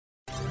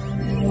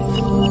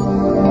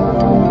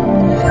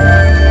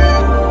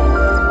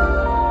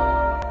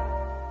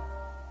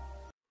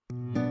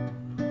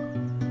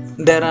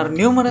there are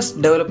numerous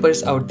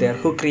developers out there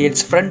who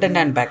creates front-end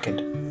and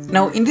back-end.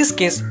 Now in this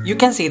case, you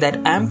can see that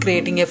I am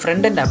creating a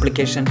front-end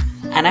application,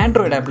 an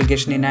Android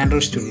application in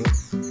Android Studio.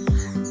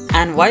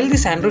 And while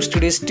this Android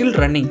Studio is still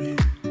running,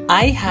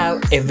 I have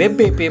a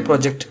WebAPI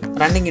project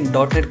running in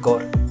 .NET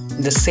Core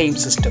in the same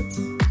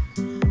system.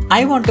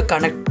 I want to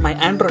connect my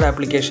Android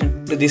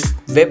application to this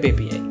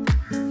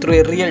WebAPI through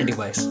a real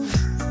device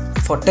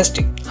for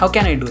testing. How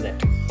can I do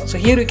that? So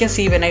here you can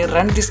see when I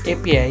run this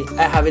API,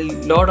 I have a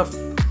lot of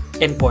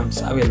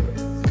endpoints available.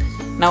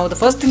 Now the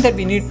first thing that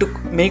we need to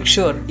make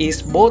sure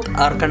is both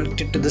are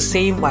connected to the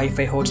same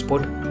Wi-Fi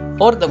hotspot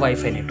or the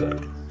Wi-Fi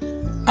network.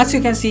 As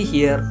you can see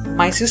here,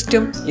 my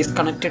system is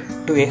connected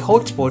to a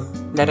hotspot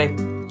that I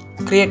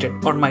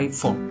created on my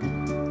phone.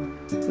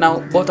 Now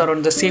both are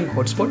on the same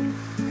hotspot.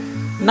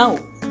 Now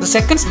the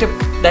second step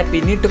that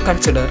we need to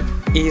consider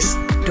is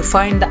to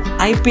find the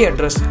IP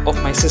address of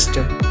my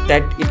system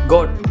that it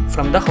got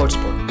from the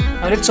hotspot.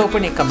 Now let's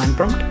open a command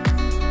prompt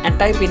and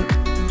type in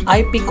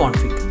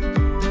ipconfig.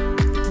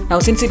 Now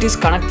since it is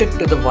connected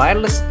to the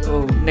wireless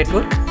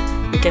network,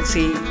 you can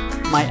see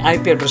my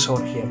IP address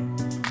over here.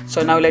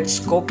 So now let's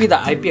copy the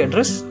IP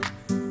address.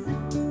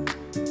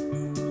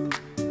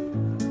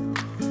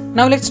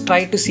 Now let's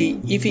try to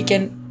see if we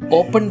can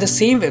open the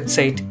same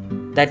website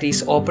that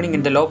is opening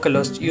in the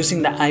localhost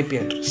using the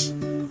IP address.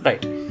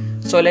 Right.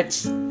 So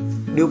let's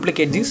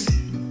duplicate this.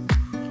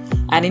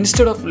 And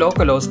instead of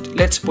localhost,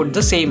 let's put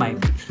the same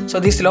IP. So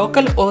this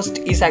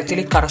localhost is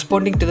actually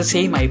corresponding to the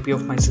same IP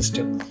of my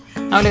system.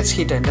 Now let's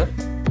hit enter.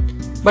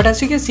 But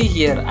as you can see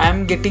here, I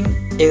am getting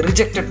a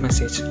rejected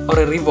message or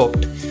a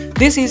revoked.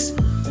 This is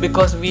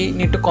because we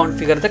need to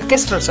configure the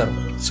Kestrel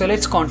server. So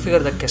let's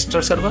configure the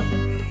Kestrel server.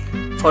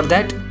 For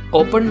that,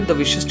 open the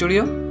Visual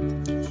Studio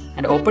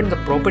and open the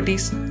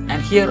properties,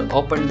 and here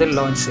open the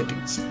launch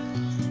settings.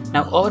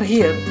 Now over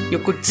here you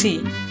could see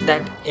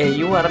that a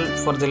URL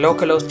for the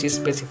localhost is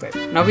specified.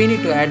 Now we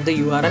need to add the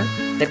URL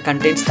that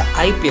contains the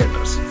IP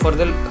address for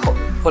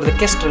the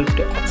Kestrel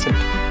to accept.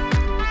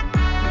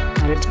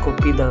 Now let's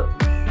copy the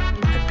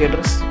IP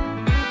address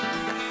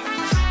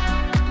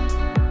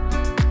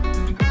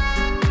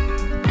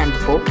and the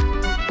port.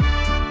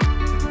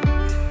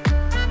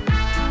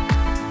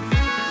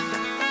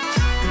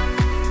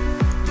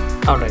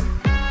 Alright,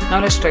 now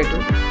let's try to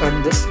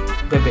run this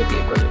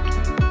WebAPI project.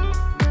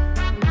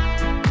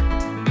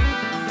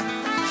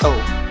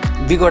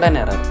 Oh, we got an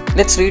error.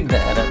 Let's read the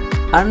error.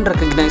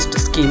 Unrecognized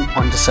scheme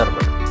on the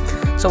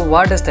server. So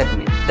what does that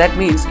mean? That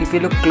means if you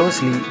look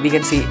closely, we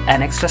can see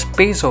an extra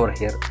space over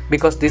here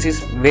because this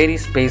is very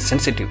space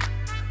sensitive.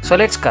 So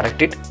let's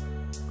correct it.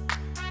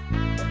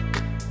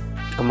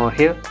 Come over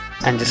here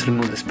and just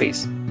remove the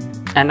space.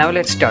 And now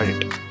let's start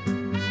it.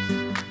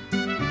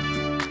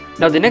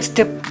 Now the next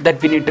step that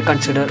we need to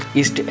consider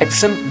is to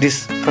exempt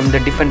this from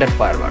the Defender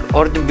firewall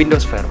or the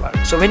Windows Firewall.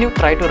 So when you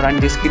try to run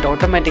this, it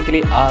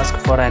automatically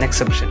asks for an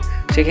exception.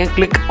 So you can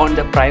click on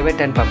the private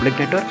and public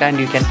network and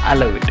you can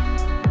allow it.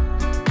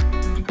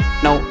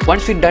 Now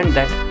once we've done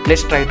that,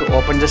 let's try to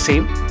open the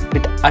same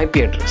with IP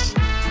address.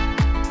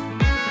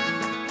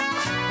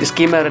 The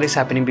scheme error is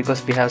happening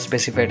because we have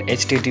specified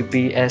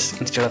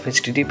HTTPS instead of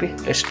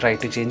HTTP. Let's try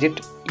to change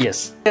it.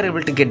 Yes, we are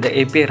able to get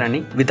the API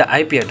running with the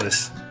IP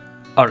address.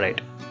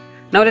 Alright.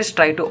 Now let's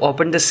try to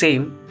open the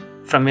same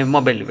from a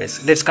mobile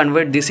device. Let's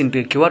convert this into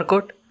a QR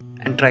code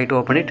and try to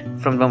open it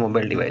from the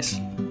mobile device.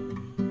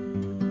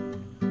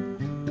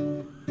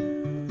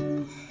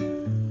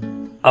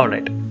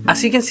 Alright,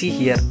 as you can see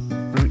here,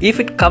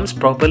 if it comes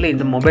properly in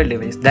the mobile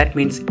device, that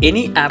means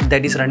any app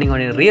that is running on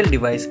a real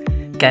device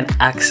can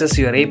access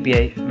your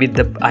API with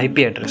the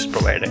IP address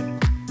provided.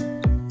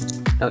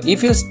 Now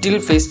if you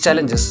still face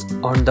challenges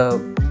on the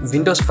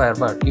Windows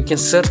Firewall, you can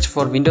search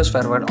for Windows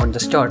Firewall on the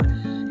start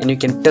and you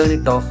can turn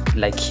it off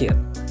like here.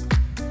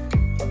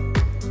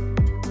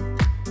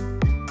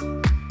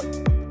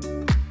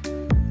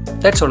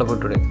 That's all about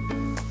today.